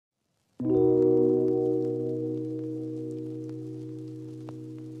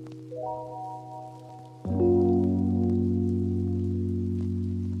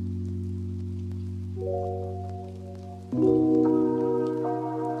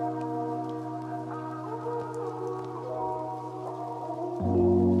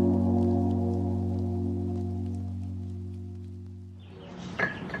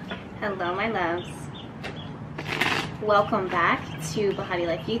loves. Welcome back to Bahati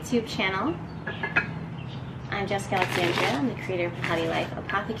Life YouTube channel. I'm Jessica Alexandria. I'm the creator of Bahati Life,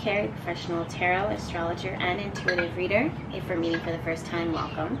 apothecary, professional tarot, astrologer, and intuitive reader. If we're meeting for the first time,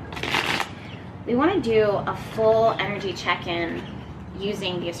 welcome. We want to do a full energy check-in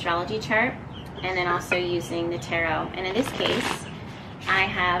using the astrology chart and then also using the tarot. And in this case, I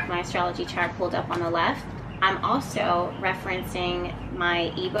have my astrology chart pulled up on the left. I'm also referencing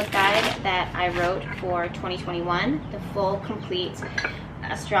my ebook guide that I wrote for 2021, the full complete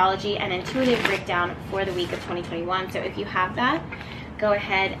astrology and intuitive breakdown for the week of 2021. So if you have that, go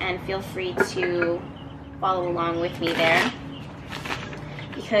ahead and feel free to follow along with me there,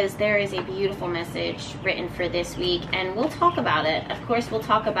 because there is a beautiful message written for this week, and we'll talk about it. Of course, we'll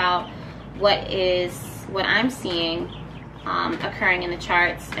talk about what I'm seeing occurring in the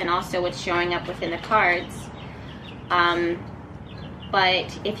charts, and also what's showing up within the cards.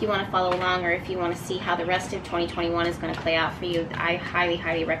 But if you want to follow along, or if you want to see how the rest of 2021 is going to play out for you, I highly,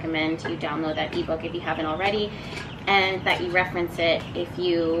 highly recommend you download that ebook if you haven't already, and that you reference it if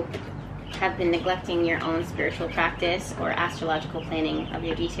you have been neglecting your own spiritual practice or astrological planning of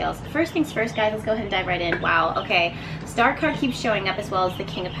your details. First things first, guys, let's go ahead and dive right in. Wow, okay. Star card keeps showing up, as well as the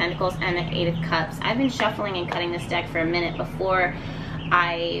King of Pentacles and the Eight of Cups. I've been shuffling and cutting this deck for a minute before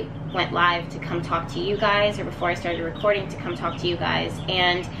I went live to come talk to you guys, or before I started recording to come talk to you guys,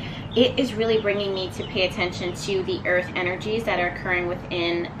 and it is really bringing me to pay attention to the earth energies that are occurring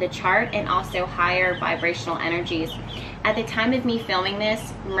within the chart, and also higher vibrational energies. At the time of me filming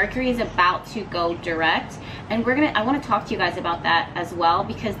this, Mercury is about to go direct, and I want to talk to you guys about that as well,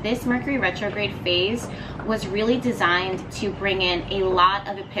 because this Mercury retrograde phase was really designed to bring in a lot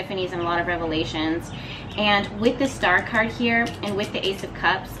of epiphanies and a lot of revelations. And with the Star card here, and with the Ace of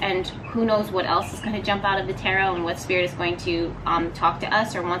Cups, and who knows what else is going to jump out of the tarot, and what Spirit is going to talk to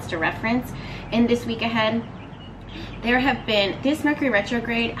us or wants to reference in this week ahead, this Mercury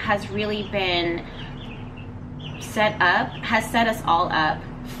retrograde has really been has set us all up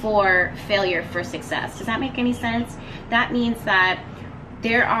for failure for success. Does that make any sense? That means that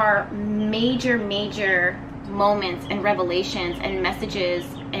there are major moments and revelations and messages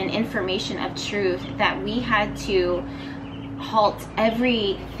and information of truth that we had to halt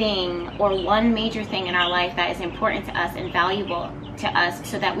everything, or one major thing in our life that is important to us and valuable to us,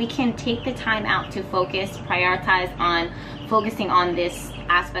 so that we can take the time out to prioritize on focusing on this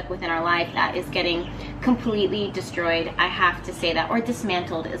aspect within our life that is getting completely destroyed. I have to say that, or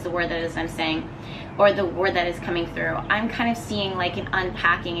dismantled is the word that is I'm saying, or the word that is coming through. I'm kind of seeing like an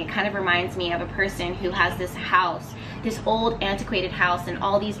unpacking. It kind of reminds me of a person who has this house, this old antiquated house, and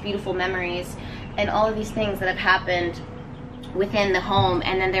all these beautiful memories and all of these things that have happened within the home,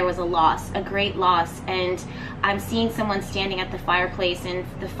 and then there was a loss, a great loss, and I'm seeing someone standing at the fireplace in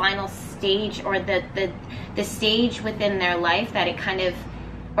the final stage, or the stage within their life that it kind of,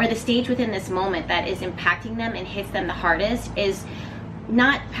 or the stage within this moment that is impacting them and hits them the hardest, is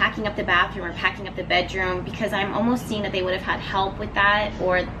not packing up the bathroom or packing up the bedroom, because I'm almost seeing that they would have had help with that,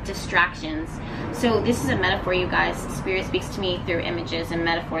 or distractions. So this is a metaphor, you guys. Spirit speaks to me through images and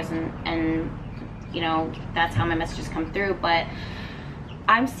metaphors, and you know, that's how my messages come through. But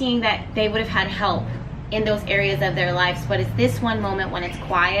I'm seeing that they would have had help in those areas of their lives, but it's this one moment when it's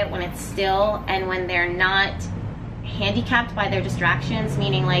quiet, when it's still, and when they're not handicapped by their distractions,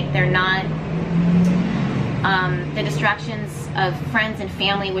 meaning like they're not the distractions of friends and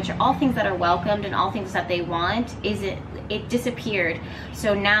family, which are all things that are welcomed and all things that they want, it disappeared.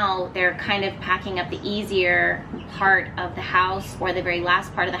 So now they're kind of packing up the easier part of the house, or the very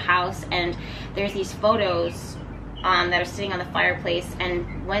last part of the house, and there's these photos that are sitting on the fireplace,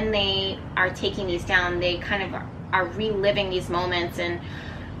 and when they are taking these down, they kind of are reliving these moments and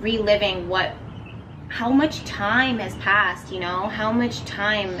reliving how much time has passed, you know, how much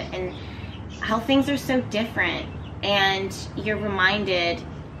time, and how things are so different. And you're reminded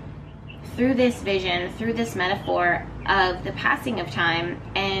through this vision, through this metaphor, of the passing of time,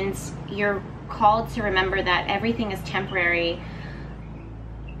 and you're called to remember that everything is temporary,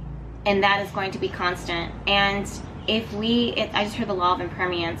 and that is going to be constant. And I just heard the law of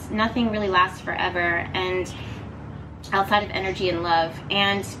impermanence. Nothing really lasts forever, and outside of energy and love.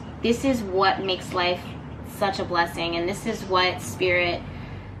 And this is what makes life such a blessing, and this is why Spirit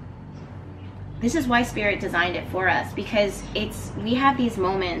designed it for us, because we have these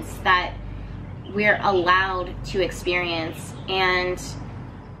moments that we're allowed to experience, and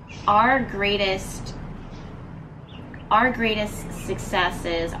our greatest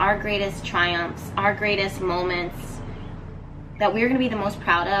successes, our greatest triumphs, our greatest moments that we're going to be the most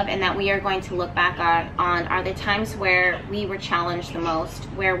proud of, and that we are going to look back on are the times where we were challenged the most,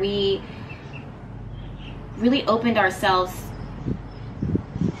 where we really opened ourselves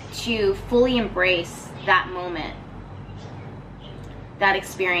to fully embrace that moment, that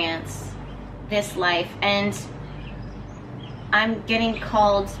experience, this life. And I'm getting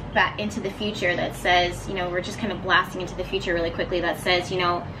called back into the future that says, you know, we're just kind of blasting into the future really quickly, that says, you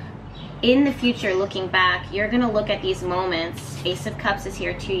know, in the future, looking back, you're going to look at these moments. Ace of Cups is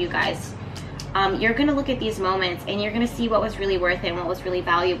here too, you guys. You're going to look at these moments and you're going to see what was really worth it and what was really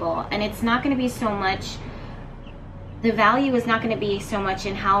valuable. And it's not going to be so much, the value is not going to be so much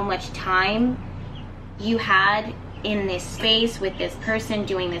in how much time you had in this space with this person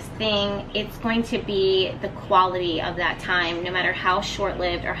doing this thing. It's going to be the quality of that time, no matter how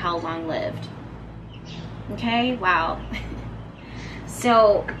short-lived or how long-lived. Okay, wow.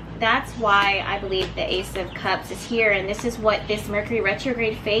 So that's why I believe the Ace of Cups is here, and this is what this Mercury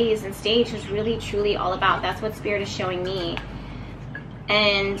retrograde phase and stage is really truly all about. That's what Spirit is showing me.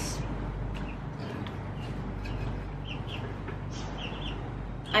 And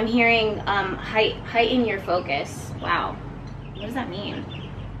I'm hearing heighten your focus. Wow. What does that mean?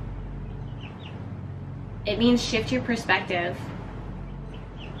 It means shift your perspective.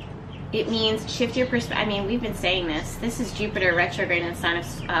 It means shift your perspective. I mean, we've been saying this. This is Jupiter retrograde in the sign of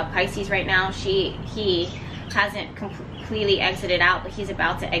Pisces right now. He hasn't completely exited out, but he's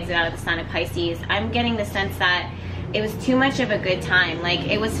about to exit out of the sign of Pisces. I'm getting the sense that it was too much of a good time. Like,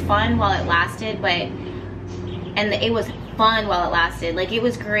 it was fun while it lasted, it was fun while it lasted. Like, it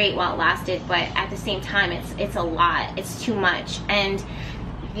was great while it lasted, but at the same time, it's a lot. It's too much. And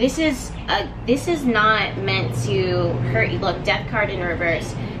this is not meant to hurt you. Look, Death card in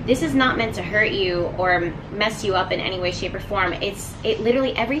reverse. This is not meant to hurt you or mess you up in any way, shape, or form. It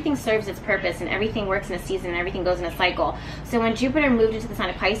literally, everything serves its purpose and everything works in a season and everything goes in a cycle. So when Jupiter moved into the sign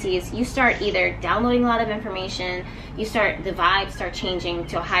of Pisces, you start either downloading a lot of information, the vibes start changing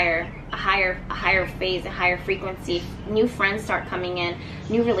to a higher phase, a higher frequency. New friends start coming in,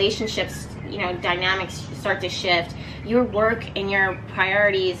 new relationships, you know, dynamics start to shift. Your work and your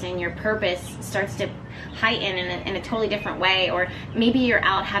priorities and your purpose starts to heighten in a totally different way. Or maybe you're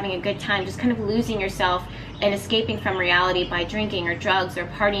out having a good time, just kind of losing yourself and escaping from reality by drinking or drugs or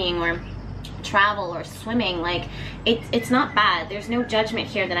partying or travel or swimming. Like, it's not bad. There's no judgment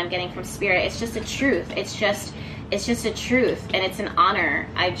here that I'm getting from Spirit. It's just a truth. It's just a truth, and it's an honor.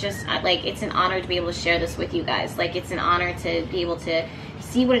 It's an honor to be able to share this with you guys. Like, it's an honor to be able to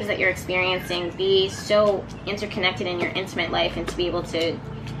see what it is that you're experiencing, be so interconnected in your intimate life, and to be able to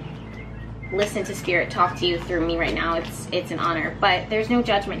listen to Spirit talk to you through me right now. It's an honor. But there's no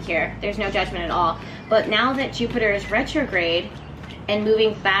judgment here. There's no judgment at all. But now that Jupiter is retrograde and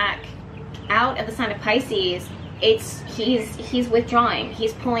moving back out of the sign of Pisces, he's withdrawing.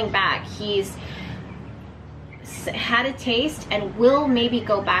 He's pulling back. He's had a taste and will maybe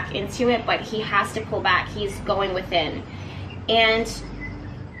go back into it, but he has to pull back. He's going within. And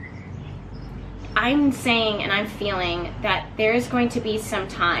I'm saying and I'm feeling that there's going to be some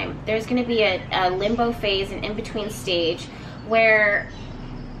time. There's going to be a limbo phase, an in-between stage, where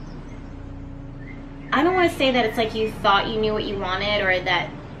I don't want to say that it's like you thought you knew what you wanted, or that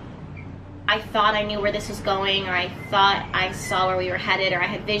I thought I knew where this was going, or I thought I saw where we were headed, or I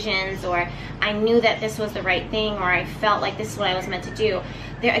had visions, or I knew that this was the right thing, or I felt like this is what I was meant to do.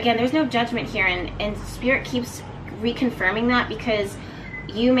 Again, there's no judgment here, and Spirit keeps reconfirming that, because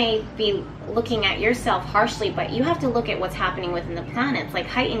you may be looking at yourself harshly, but you have to look at what's happening within the planets. Like,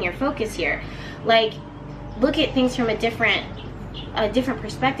 heighten your focus here. Like, look at things from a different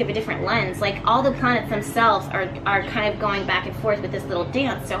perspective, a different lens. Like, all the planets themselves are kind of going back and forth with this little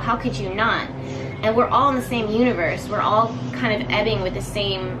dance, so how could you not? And we're all in the same universe. We're all kind of ebbing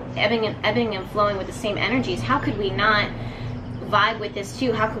and flowing with the same energies. How could we not vibe with this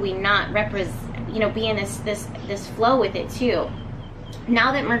too? How could we not be in this flow with it too?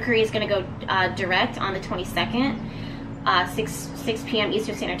 Now that Mercury is going to go direct on the 22nd, 6 p.m.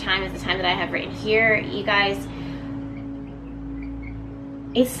 Eastern Standard Time is the time that I have written here. You guys,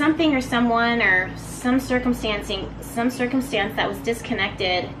 it's something or someone or some circumstance that was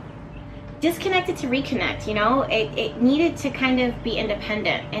disconnected to reconnect. You know, it needed to kind of be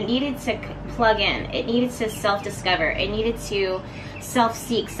independent. It needed to plug in. It needed to self-discover. It needed to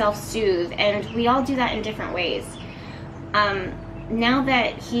self-seek, self-soothe, and we all do that in different ways. Now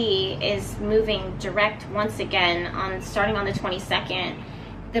that he is moving direct once again, starting on the 22nd,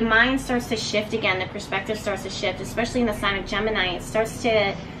 the mind starts to shift again. The perspective starts to shift, especially in the sign of Gemini. It starts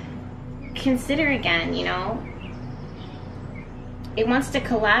to consider again, you know. It wants to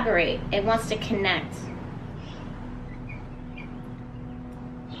collaborate. It wants to connect.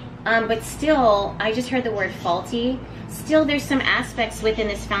 But still, I just heard the word faulty. Still, there's some aspects within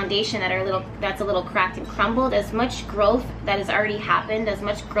this foundation that are that's a little cracked and crumbled. As much growth that has already happened, as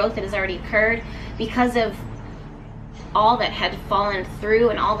much growth that has already occurred because of all that had fallen through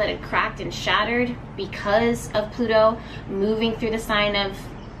and all that had cracked and shattered because of Pluto moving through the sign of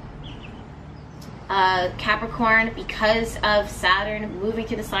Capricorn, because of Saturn moving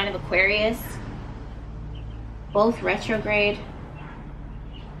through the sign of Aquarius, both retrograde,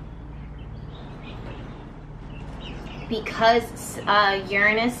 because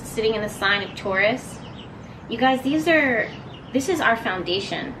Uranus sitting in the sign of Taurus. You guys, this is our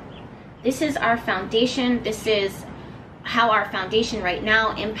foundation. This is our foundation. This is how our foundation right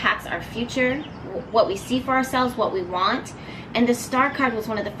now impacts our future, what we see for ourselves, what we want. And the Star card was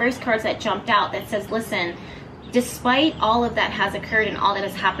one of the first cards that jumped out that says, listen, despite all of that has occurred and all that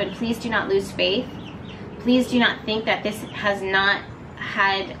has happened, please do not lose faith. Please do not think that this has not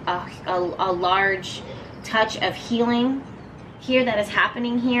had a large touch of healing here that is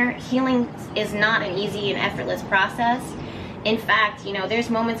happening here. Healing is not an easy and effortless process. In fact, you know, there's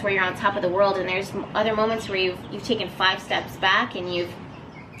moments where you're on top of the world, and there's other moments where you've taken 5 steps back, and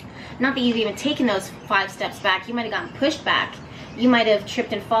not that you've even taken those 5 steps back, you might have gotten pushed back. You might have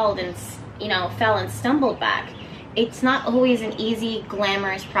tripped and fallen and, you know, fell and stumbled back. It's not always an easy,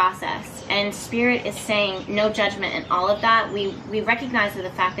 glamorous process. And Spirit is saying no judgment in all of that. We recognize the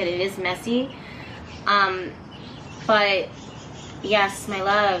fact that it is messy. But yes, my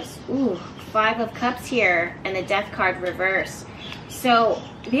loves, ooh, 5 of Cups here and the Death card reverse. So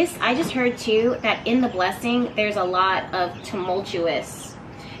this, I just heard too that in the blessing there's a lot of tumultuous.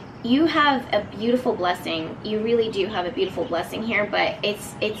 You have a beautiful blessing. You really do have a beautiful blessing here, but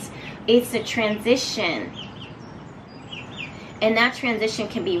it's a transition. And that transition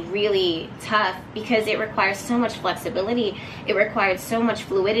can be really tough because it requires so much flexibility. It requires so much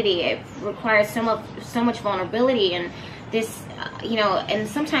fluidity. It requires so much vulnerability. And this, you know, and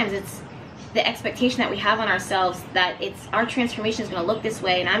sometimes it's the expectation that we have on ourselves that our transformation is going to look this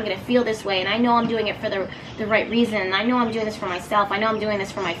way, and I'm going to feel this way, and I know I'm doing it for the right reason, and I know I'm doing this for myself, I know I'm doing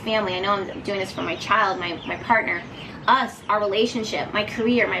this for my family, I know I'm doing this for my child, my partner, us, our relationship, my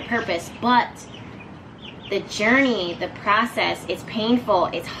career, my purpose. But the journey, the process, it's painful,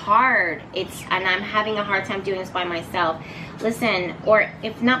 it's hard, and I'm having a hard time doing this by myself. Listen, or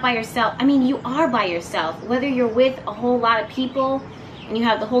if not by yourself, I mean, you are by yourself. Whether you're with a whole lot of people and you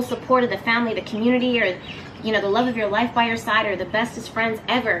have the whole support of the family, the community, or, you know, the love of your life by your side, or the bestest friends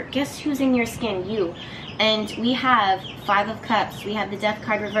ever, guess who's in your skin? You. And we have 5 of Cups, we have the Death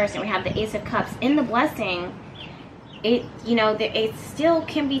card reverse, and we have the Ace of Cups in the blessing. It, you know, it still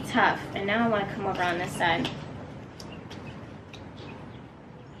can be tough. And now I want to come over on this side.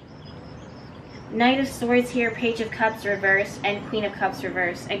 Knight of Swords here, Page of Cups reverse, and Queen of Cups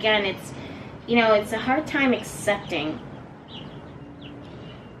reverse. Again, it's, you know, it's a hard time accepting.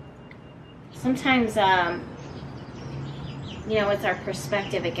 Sometimes, you know, it's our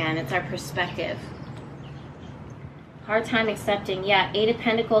perspective again. It's our perspective. Hard time accepting. Yeah, 8 of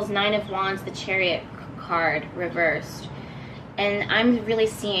Pentacles, 9 of Wands, the Chariot card reversed. And I'm really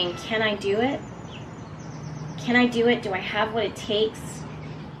seeing, can I do it? Can I do it? Do I have what it takes?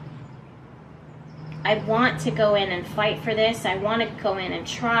 I want to go in and fight for this. I want to go in and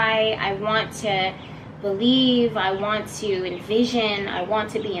try. I want to believe. I want to envision. I want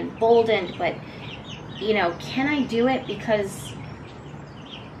to be emboldened. But, you know, can I do it? Because,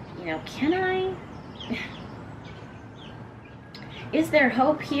 you know, can I? Is there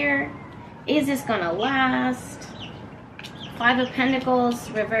hope here? Is this gonna last? 5 of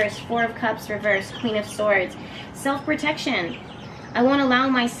Pentacles reverse, 4 of Cups reverse, Queen of Swords. Self-protection. I won't allow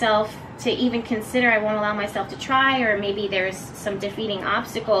myself to even consider, I won't allow myself to try, or maybe there's some defeating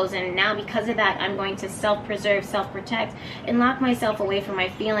obstacles, and now because of that I'm going to self-preserve, self-protect, and lock myself away from my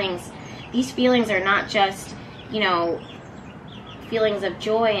feelings. These feelings are not just, you know, feelings of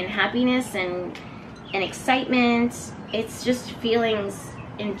joy and happiness and excitement. It's just feelings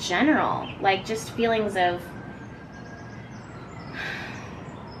in general, like just feelings of,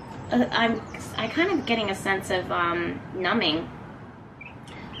 I'm kind of getting a sense of numbing.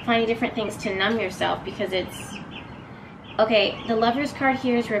 Finding different things to numb yourself, because it's, okay, the Lovers card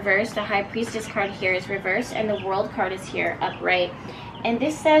here is reversed, the High Priestess card here is reversed, and the World card is here upright. And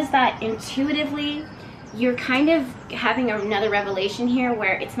this says that intuitively you're kind of having another revelation here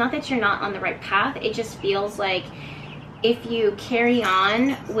where it's not that you're not on the right path, it just feels like if you carry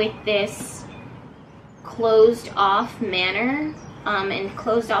on with this closed off manner and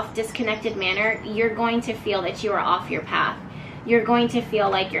closed off disconnected manner, you're going to feel that you are off your path. You're going to feel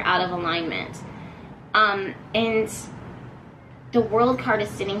like you're out of alignment. And the World card is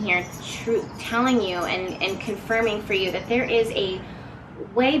sitting here telling you and confirming for you that there is a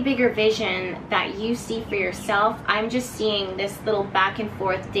way bigger vision that you see for yourself. I'm just seeing this little back and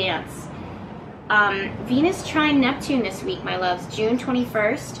forth dance. Venus trine Neptune this week, my loves. June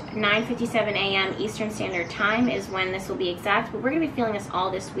 21st, 9:57 a.m. Eastern Standard Time is when this will be exact, but we're going to be feeling this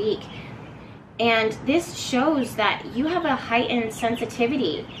all this week. And this shows that you have a heightened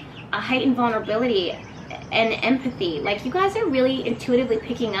sensitivity, a heightened vulnerability, and empathy. Like, you guys are really intuitively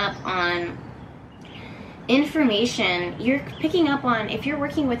picking up on information. You're picking up on, if you're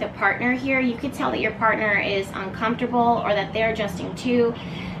working with a partner here, you could tell that your partner is uncomfortable or that they're adjusting too,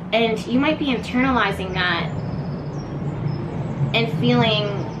 and you might be internalizing that and feeling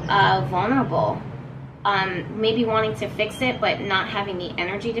vulnerable, maybe wanting to fix it but not having the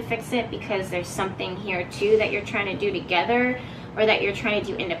energy to fix it, because there's something here too that you're trying to do together or that you're trying to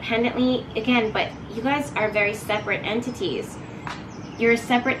do independently. Again, but you guys are very separate entities. You're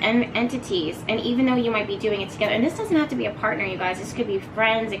separate entities, and even though you might be doing it together, and this doesn't have to be a partner, you guys, this could be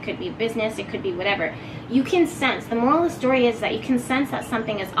friends, it could be business, it could be whatever, you can sense, the moral of the story is that you can sense that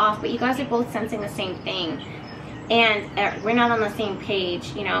something is off, but you guys are both sensing the same thing, and we're not on the same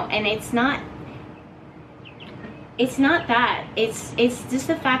page, you know. And it's not that, it's just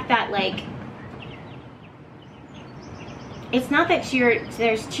the fact that, like, it's not that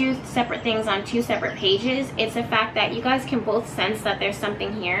there's two separate things on two separate pages. It's the fact that you guys can both sense that there's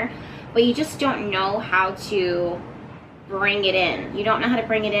something here, but you just don't know how to bring it in. You don't know how to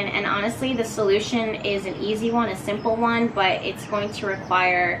bring it in. And honestly, the solution is an easy one, a simple one, but it's going to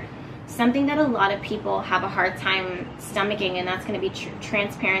require something that a lot of people have a hard time stomaching, and that's going to be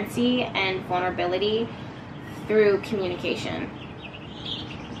transparency and vulnerability through communication.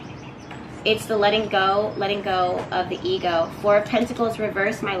 It's the letting go of the ego. Four of Pentacles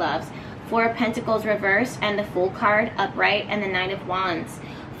reverse, my loves. Four of Pentacles reverse, and the Fool card upright, and the Knight of Wands.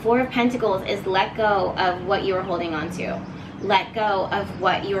 Four of Pentacles is let go of what you are holding on to. Let go of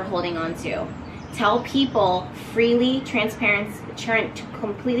what you are holding on to. Tell people freely,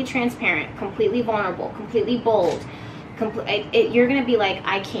 completely transparent, completely vulnerable, completely bold. You're going to be like,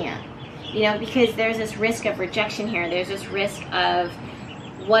 I can't. You know, because there's this risk of rejection here. There's this risk of,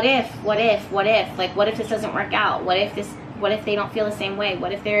 what if, like, what if this doesn't work out? What if they don't feel the same way?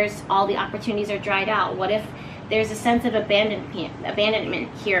 What if there's all the opportunities are dried out? What if there's a sense of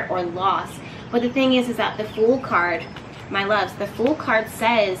abandonment here, or loss? But the thing is that the Fool card, my loves, the Fool card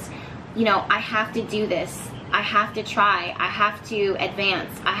says, you know, I have to do this. I have to try. I have to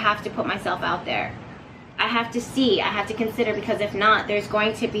advance. I have to put myself out there. I have to see, I have to consider, because if not, there's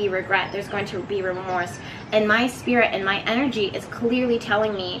going to be regret, there's going to be remorse. And my spirit and my energy is clearly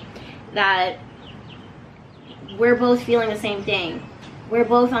telling me that we're both feeling the same thing. We're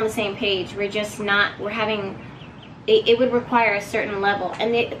both on the same page. We're just not, we're having, it would require a certain level.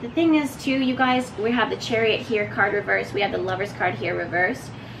 And the thing is too, you guys, we have the Chariot here card reversed. We have the Lovers card here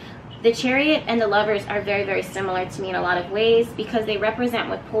reversed. The Chariot and the Lovers are very, very similar to me in a lot of ways, because they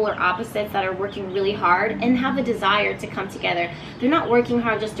represent with polar opposites that are working really hard and have a desire to come together. They're not working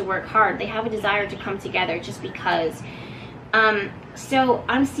hard just to work hard. They have a desire to come together just because. So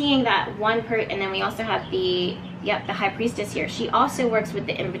I'm seeing that one and then we also have the High Priestess here. She also works with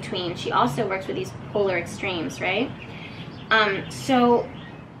the in-between. She also works with these polar extremes, right? So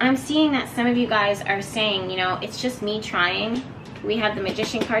I'm seeing that some of you guys are saying, you know, it's just me trying. We have the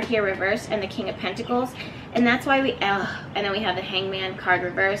Magician card here reversed and the King of Pentacles, and that's why and then we have the Hangman card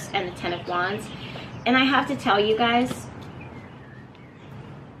reversed and the Ten of Wands. And I have to tell you guys,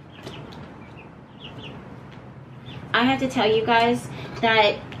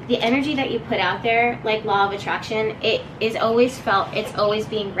 that the energy that you put out there, like law of attraction, it is always felt, it's always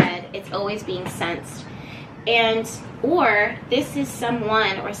being read, it's always being sensed. And or this is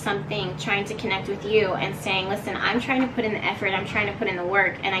someone or something trying to connect with you and saying, listen, I'm trying to put in the effort, I'm trying to put in the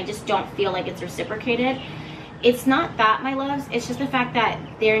work, and I just don't feel like it's reciprocated. It's not that, my loves, it's just the fact that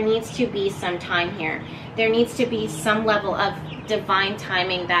there needs to be some time here. There needs to be some level of divine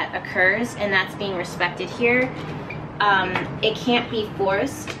timing that occurs, and that's being respected here. It can't be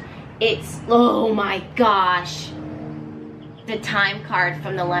forced. It's, oh my gosh, the Time card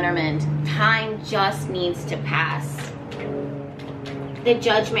from the Lenormand. Time just needs to pass. The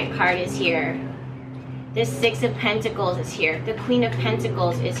Judgment card is here. The Six of Pentacles is here. The Queen of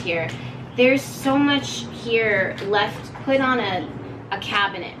Pentacles is here. There's so much here left, put on a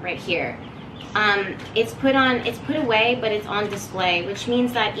cabinet right here. It's put away, but it's on display, which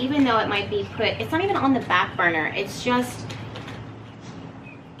means that even though it might be put, it's not even on the back burner. It's just,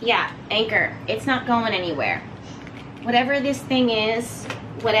 yeah, anchor. It's not going anywhere. Whatever this thing is,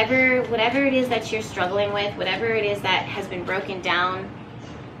 whatever it is that you're struggling with, whatever it is that has been broken down,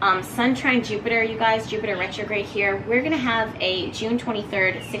 Sun trine Jupiter, you guys, Jupiter retrograde here. We're going to have a June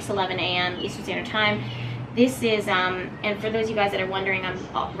 23rd, 6:11 a.m. Eastern Standard Time. This is, and for those of you guys that are wondering, I'm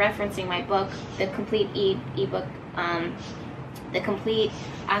referencing my book, the complete ebook, the complete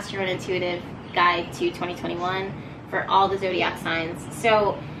Astro Intuitive Guide to 2021 for all the zodiac signs.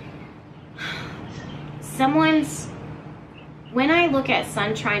 So, when I look at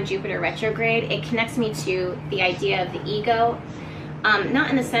Sun trine Jupiter retrograde, it connects me to the idea of the ego. Not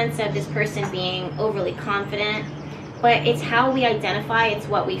in the sense of this person being overly confident, but it's how we identify, it's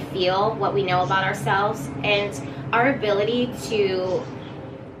what we feel, what we know about ourselves, and our ability to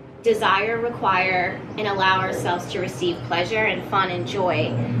desire, require, and allow ourselves to receive pleasure and fun and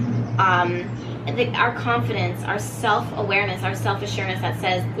joy. Our confidence, our self-awareness, our self-assurance that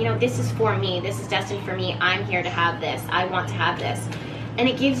says, you know, this is for me, this is destined for me, I'm here to have this, I want to have this. And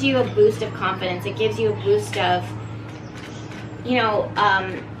it gives you a boost of confidence, it gives you a boost of, you know,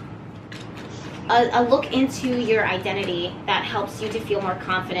 a look into your identity that helps you to feel more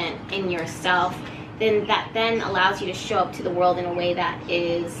confident in yourself. That then allows you to show up to the world in a way that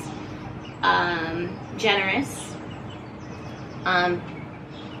is generous,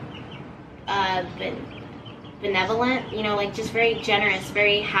 benevolent, you know, like just very generous,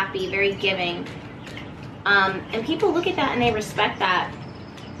 very happy, very giving. And people look at that and they respect that.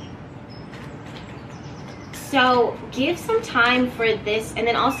 So give some time for this. And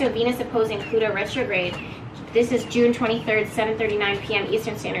then also Venus opposing Pluto retrograde. This is June 23rd, 7:39 p.m.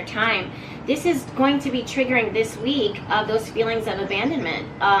 Eastern Standard Time. This is going to be triggering this week of those feelings of abandonment,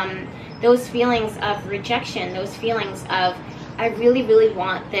 those feelings of rejection, those feelings of, I really, really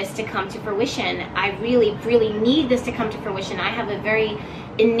want this to come to fruition. I really, really need this to come to fruition. I have a very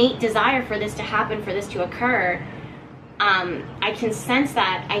innate desire for this to happen, for this to occur. I can sense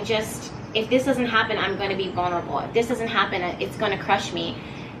that. If this doesn't happen, I'm going to be vulnerable. If this doesn't happen, it's going to crush me.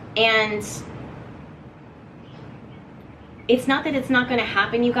 And it's not that it's not going to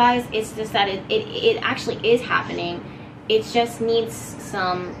happen, you guys. It's just that it actually is happening. It just needs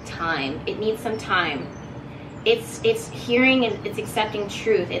some time. It needs some time. It's hearing and it's accepting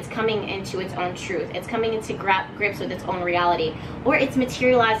truth. It's coming into its own truth. It's coming into grips with its own reality. Or it's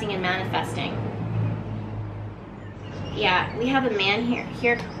materializing and manifesting. Yeah, we have a man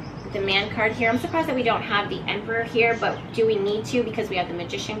here. The man card here. I'm surprised that we don't have the Emperor here, but do we need to, because we have the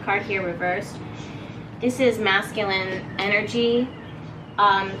Magician card here reversed. This is masculine energy,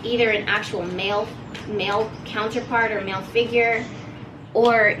 either an actual male counterpart or male figure,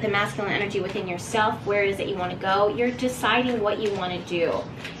 or the masculine energy within yourself. Where is it you want to go? You're deciding what you want to do.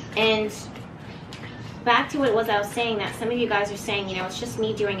 And back to what it was I was saying, that some of you guys are saying, you know, it's just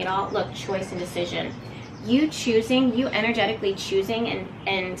me doing it all. Look, choice and decision. You choosing, you energetically choosing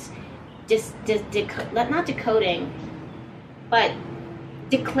and not decoding, but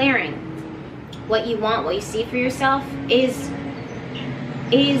declaring what you want, what you see for yourself is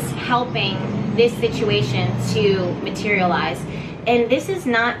helping this situation to materialize. And this is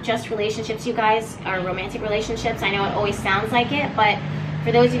not just relationships, you guys, or romantic relationships. I know it always sounds like it, but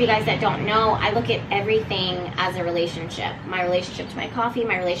for those of you guys that don't know, I look at everything as a relationship. My relationship to my coffee,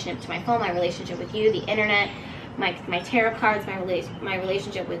 my relationship to my phone, my relationship with you, the internet, my tarot cards, my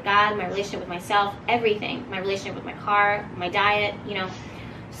relationship with God, my relationship with myself, everything. My relationship with my car, my diet, you know.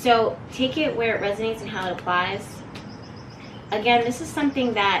 So take it where it resonates and how it applies. Again, this is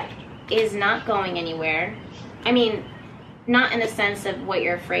something that is not going anywhere. I mean, not in the sense of what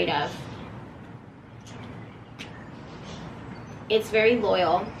you're afraid of. It's very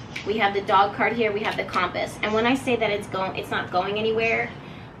loyal. We have the dog card here, we have the compass. And when I say that it's not going anywhere,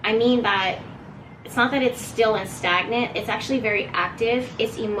 I mean that it's not that it's still and stagnant. It's actually very active.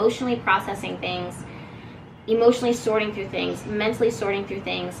 It's emotionally processing things, emotionally sorting through things, mentally sorting through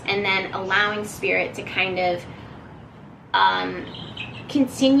things, and then allowing spirit to kind of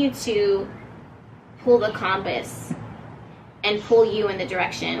continue to pull the compass and pull you in the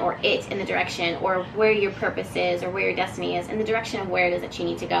direction, or it in the direction, or where your purpose is, or where your destiny is, in the direction of where it is that you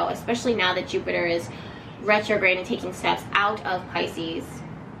need to go, especially now that Jupiter is retrograde and taking steps out of Pisces.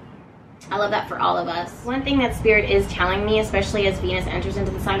 I love that for all of us. One thing that Spirit is telling me, especially as Venus enters into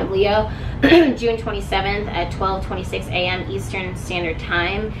the sign of Leo, June 27th at 12:26 a.m. Eastern Standard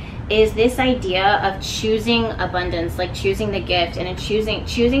Time, is this idea of choosing abundance, like choosing the gift, and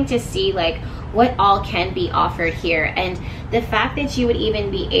choosing to see like what all can be offered here. And the fact that you would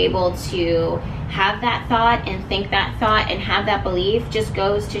even be able to have that thought and think that thought and have that belief just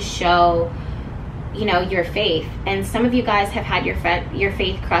goes to show, you know, your faith. And some of you guys have had your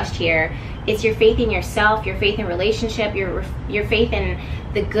faith crushed here, It's your faith in yourself, your faith in relationship, your faith in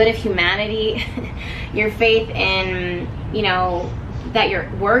the good of humanity, your faith in, you know, that your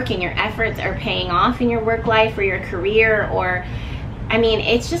work and your efforts are paying off in your work life or your career, or, I mean,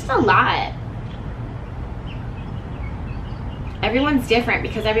 it's just a lot. Everyone's different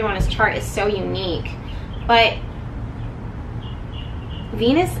because everyone's chart is so unique. But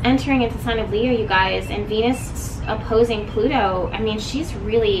Venus entering into the sign of Leo, you guys, and Venus opposing Pluto, I mean, she's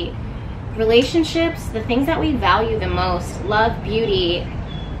really, relationships, the things that we value the most, love, beauty,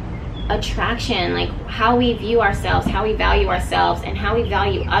 attraction, like how we view ourselves, how we value ourselves, and how we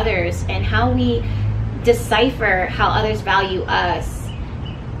value others, and how we decipher how others value us.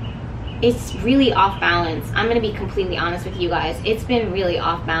 It's really off balance. I'm going to be completely honest with you guys. It's been really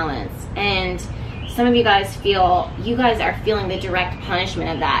off balance. And some of you guys feel, you guys are feeling the direct punishment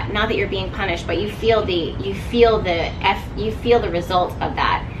of that. Not that you're being punished, but you feel the result of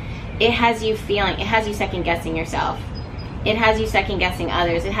that. It has you feeling, it has you second guessing yourself. It has you second guessing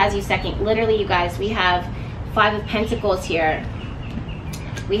others. It has you literally, you guys, we have 5 of Pentacles here.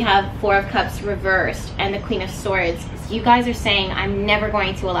 We have 4 of Cups reversed and the Queen of Swords. So you guys are saying, I'm never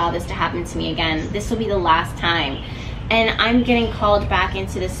going to allow this to happen to me again. This will be the last time. And I'm getting called back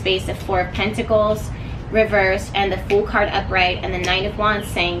into the space of 4 of Pentacles reversed and the Fool card upright and the Knight of Wands,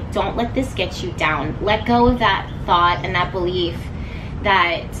 saying, don't let this get you down. Let go of that thought and that belief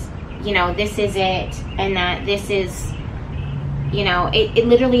that, you know, this is it, and that this is, you know, it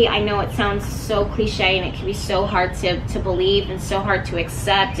literally, I know it sounds so cliche and it can be so hard to believe and so hard to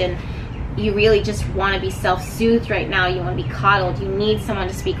accept, and you really just want to be self-soothed right now. You want to be coddled. You need someone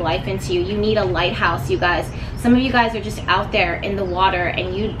to speak life into you. You need a lighthouse, you guys. Some of you guys are just out there in the water,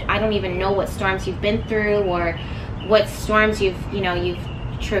 and I don't even know what storms you've been through or what storms you've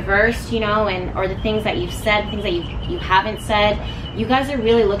traversed, you know, and or the things that you've said, things that you haven't said. You guys are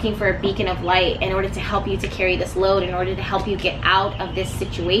really looking for a beacon of light in order to help you to carry this load, in order to help you get out of this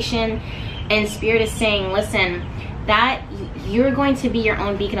situation. And Spirit is saying, listen, that you're going to be your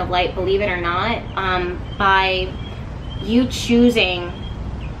own beacon of light, believe it or not, by you choosing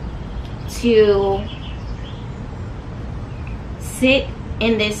to sit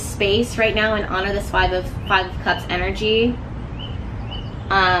in this space right now and honor this 5 of Cups energy.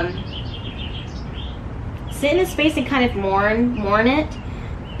 Sit in this space and kind of mourn it,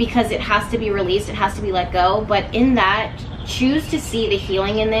 because it has to be released, it has to be let go. But in that, choose to see the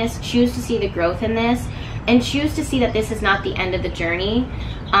healing in this, choose to see the growth in this, and choose to see that this is not the end of the journey.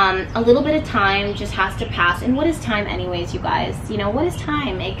 A little bit of time just has to pass. And what is time anyways, you guys? You know, what is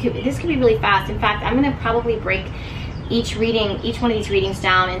time? This could be really fast. In fact, I'm going to probably break each one of these readings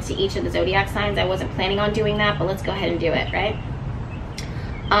down into each of the zodiac signs. I wasn't planning on doing that, but let's go ahead and do it, right?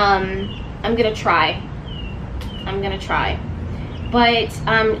 I'm going to try. But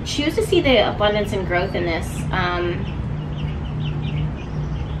choose to see the abundance and growth in this.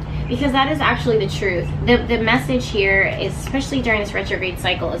 Because that is actually the truth. The message here is, especially during this retrograde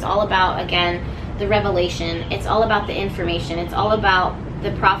cycle, is all about, again, the revelation. It's all about the information. It's all about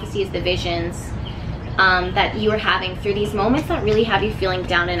the prophecies, the visions that you are having through these moments that really have you feeling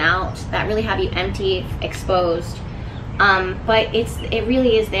down and out, that really have you empty, exposed. But it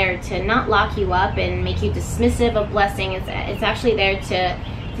really is there to not lock you up and make you dismissive of blessing. It's actually there to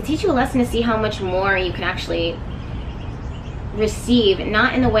teach you a lesson, to see how much more you can actually receive,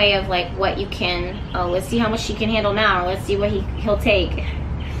 not in the way of like what you can, oh, let's see how much she can handle now, let's see what he'll take,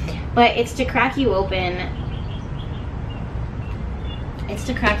 but it's to crack you open. It's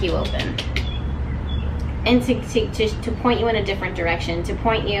to crack you open and to point you in a different direction, to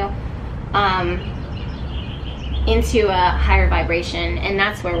point you into a higher vibration. And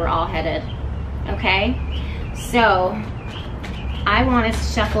that's where we're all headed. Okay, so I want to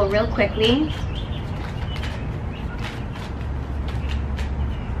shuffle real quickly.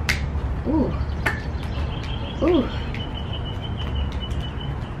 Ooh. Ooh.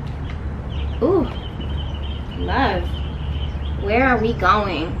 Ooh. Love. Where are we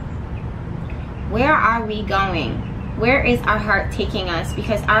going? Where are we going? Where is our heart taking us?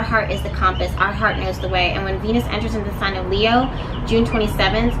 Because our heart is the compass. Our heart knows the way. And when Venus enters into the sign of Leo, June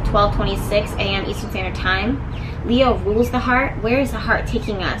 27th, 12:26 a.m. Eastern Standard Time, Leo rules the heart. Where is the heart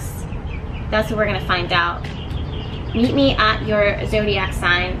taking us? That's what we're going to find out. Meet me at your zodiac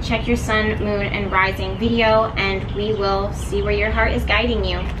sign. Check your sun, moon, and rising video, and we will see where your heart is guiding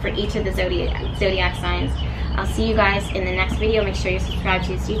you for each of the zodiac signs. I'll see you guys in the next video. Make sure you subscribe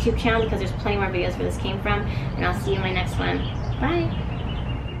to this YouTube channel because there's plenty more videos where this came from, and I'll see you in my next one. Bye.